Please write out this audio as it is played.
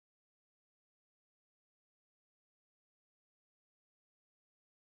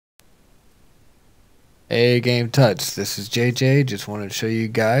Hey Game Tuts, this is JJ. Just wanted to show you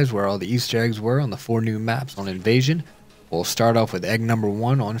guys where all the Easter eggs were on the 4 new maps on Invasion. We'll start off with egg number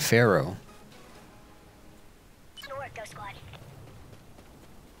 1 on Pharaoh. Good work, Ghost Squad.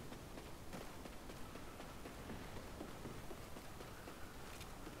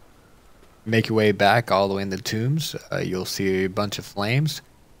 Make your way back all the way in the tombs. You'll see a bunch of flames.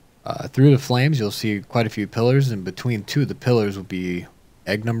 Through the flames, you'll see quite a few pillars, and between two of the pillars will be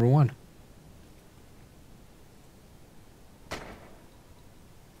egg number 1.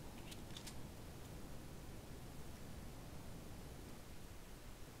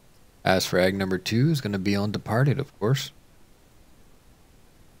 As for egg number 2 is going to be on Departed, of course.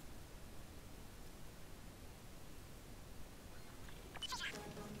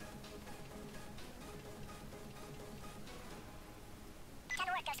 Good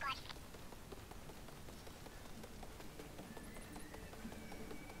work, Ghost Squad.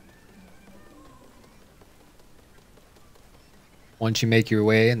 Once you make your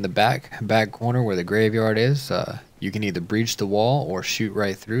way in the back corner where the graveyard is, you can either breach the wall or shoot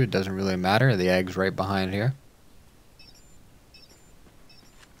right through. It doesn't really matter. The egg's right behind here.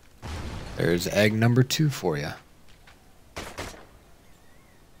 There's egg number 2 for you.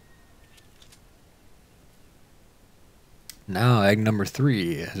 Now egg number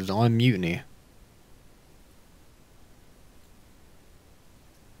 3 is on Mutiny.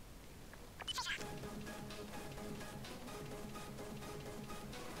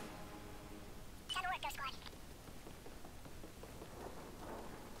 Good work, Ghost Squad.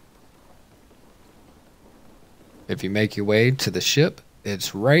 If you make your way to the ship,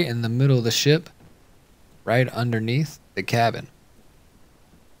 it's right in the middle of the ship, right underneath the cabin.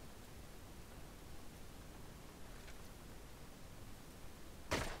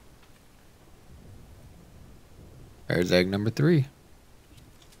 There's egg number 3.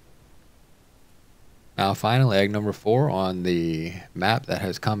 Now finally, egg number 4 on the map that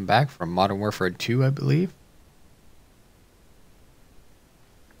has come back from Modern Warfare 2, I believe.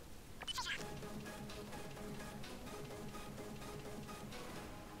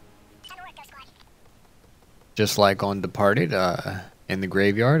 Good work, Ghost Squad. Just like on Departed, in the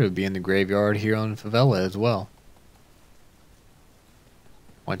graveyard, it would be in the graveyard here on Favela as well.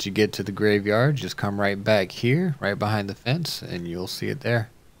 Once you get to the graveyard, just come right back here, right behind the fence, and you'll see it there.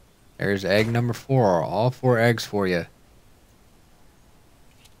 There's egg number 4, all 4 eggs for you.